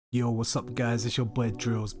Yo, what's up guys, it's your boy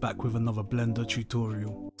Drills back with another Blender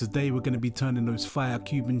tutorial. Today we're going to be turning those fire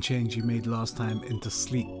Cuban chains you made last time into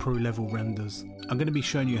sleek pro level renders. I'm going to be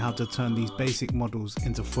showing you how to turn these basic models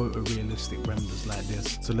into photorealistic renders like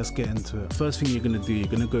this. So let's get into it. First thing you're going to do, you're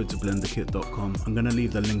going to go to blenderkit.com. I'm going to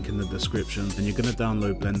leave the link in the description and you're going to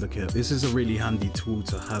download BlenderKit. This is a really handy tool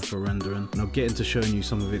to have for rendering and I'll get into showing you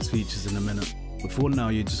some of its features in a minute. Before now,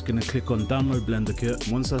 you're just going to click on download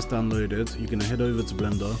BlenderKit. Once that's downloaded, you're going to head over to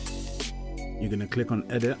Blender. You're going to click on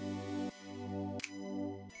edit.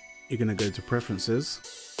 You're going to go to preferences.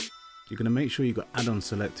 You're going to make sure you got add-on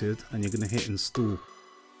selected and you're going to hit install. You're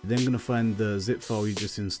then going to find the zip file you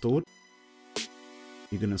just installed.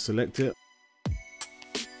 You're going to select it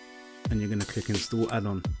and you're going to click install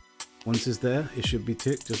add-on. Once it's there, it should be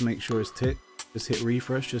ticked. Just make sure it's ticked. Just hit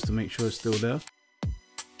refresh just to make sure it's still there.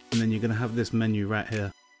 And then you're going to have this menu right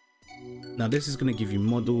here. Now this is going to give you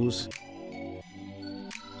models,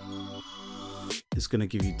 it's going to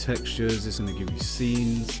give you textures, it's going to give you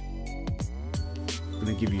scenes, it's going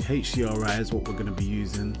to give you HDRI is what we're going to be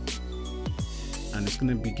using, and it's going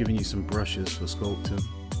to be giving you some brushes for sculpting.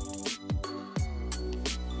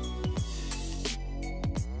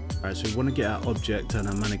 Alright, so we want to get our object and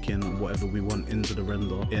our mannequin or whatever we want into the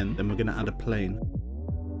render in, then we're going to add a plane.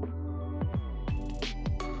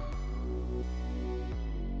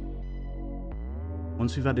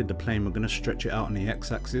 Once we've added the plane, we're going to stretch it out on the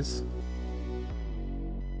x-axis.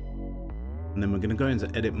 And then we're going to go into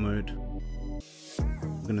edit mode.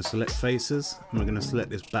 We're going to select faces and we're going to select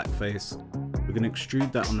this back face. We're going to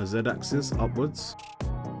extrude that on the z-axis upwards,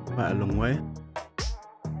 quite a long way.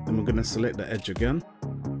 Then we're going to select the edge again.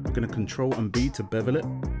 We're going to Control and B to bevel it.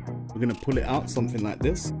 We're going to pull it out something like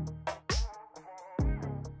this.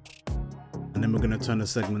 And then we're going to turn the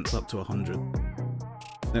segments up to 100.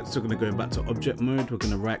 Next we're going to go back to object mode, we're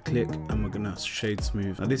going to right click and we're going to shade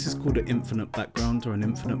smooth. Now this is called an infinite background or an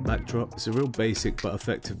infinite backdrop. It's a real basic but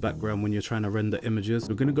effective background when you're trying to render images.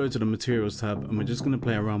 We're going to go to the materials tab and we're just going to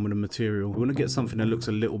play around with the material. We want to get something that looks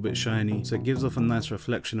a little bit shiny so it gives off a nice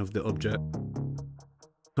reflection of the object.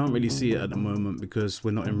 Can't really see it at the moment because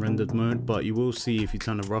we're not in rendered mode, but you will see if you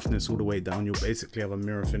turn the roughness all the way down, you'll basically have a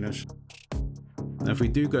mirror finish. Now if we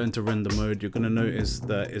do go into render mode, you're going to notice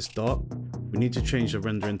that it's dark. We need to change the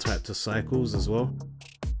rendering type to cycles as well.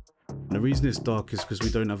 And the reason it's dark is because we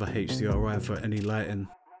don't have a HDRI for any lighting.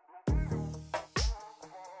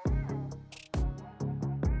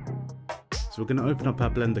 So we're going to open up our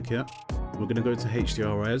Blender kit. We're going to go to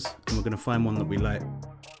HDRIs and we're going to find one that we like.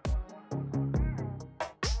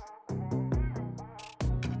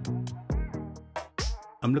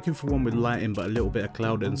 I'm looking for one with lighting but a little bit of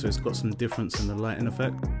clouding, so it's got some difference in the lighting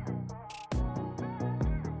effect.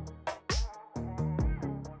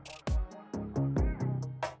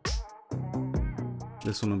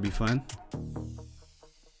 This one will be fine.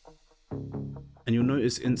 And you'll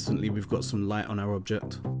notice instantly we've got some light on our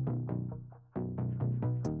object.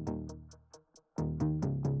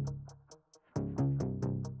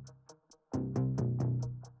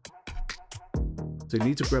 So you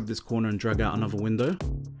need to grab this corner and drag out another window.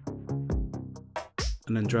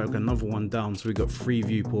 And then drag another one down so we've got 3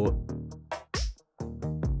 viewport.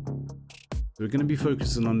 So we're going to be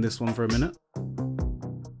focusing on this one for a minute.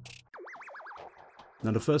 Now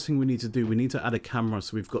the first thing we need to do, we need to add a camera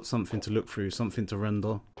so we've got something to look through, something to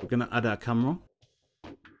render. We're going to add our camera.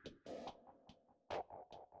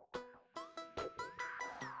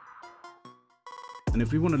 And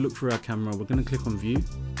if we want to look through our camera, we're going to click on view.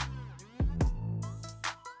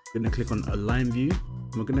 We're going to click on align view.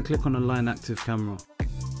 And we're going to click on align active camera.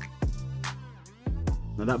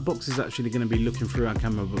 Now that box is actually going to be looking through our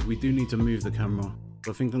camera, but we do need to move the camera.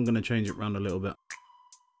 So I think I'm going to change it around a little bit.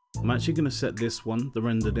 I'm actually going to set this one, the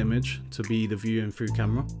rendered image, to be the viewing through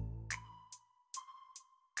camera.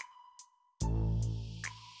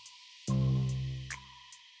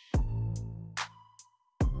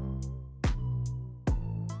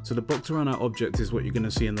 So the box around our object is what you're going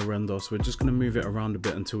to see in the render, so we're just going to move it around a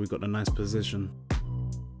bit until we've got a nice position.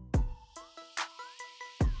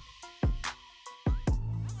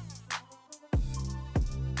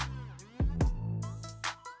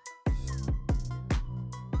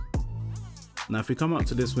 Now if we come up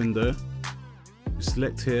to this window, we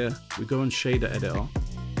select here, we go on shader editor,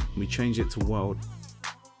 and we change it to world.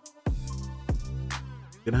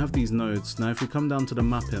 We're going to have these nodes. Now if we come down to the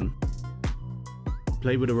mapping,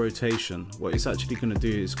 play with the rotation, what it's actually going to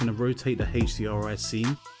do is going to rotate the HDRI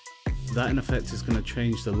scene. That in effect is going to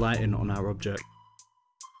change the lighting on our object.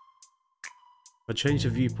 If I change the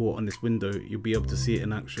viewport on this window, you'll be able to see it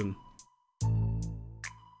in action.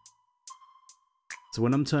 So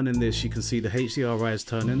when I'm turning this, you can see the HDRI is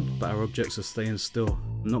turning, but our objects are staying still.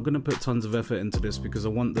 I'm not going to put tons of effort into this because I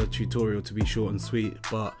want the tutorial to be short and sweet,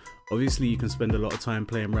 but obviously you can spend a lot of time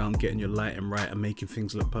playing around getting your lighting right and making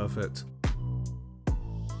things look perfect.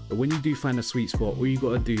 But when you do find a sweet spot, all you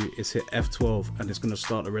got to do is hit F12 and it's going to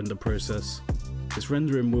start the render process. This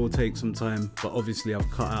rendering will take some time, but obviously I've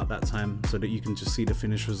cut out that time so that you can just see the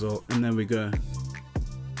finished result, and there we go.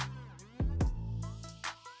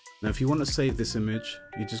 Now if you want to save this image,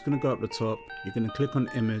 you're just going to go up the top, you're going to click on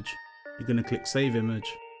image, you're going to click save image,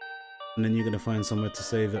 and then you're going to find somewhere to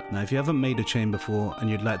save it. Now if you haven't made a chain before and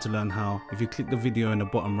you'd like to learn how, if you click the video in the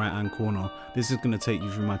bottom right hand corner, this is going to take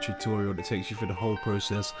you through my tutorial that takes you through the whole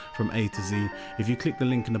process from A to Z. If you click the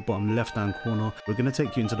link in the bottom left hand corner, we're going to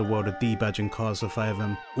take you into the world of debadging cars for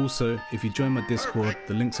FiveM. Also, if you join my Discord,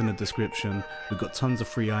 the link's in the description. We've got tons of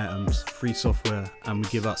free items, free software, and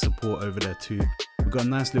we give out support over there too. We've got a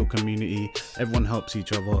nice little community, everyone helps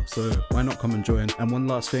each other, so why not come and join? And one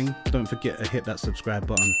last thing, don't forget to hit that subscribe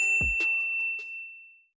button.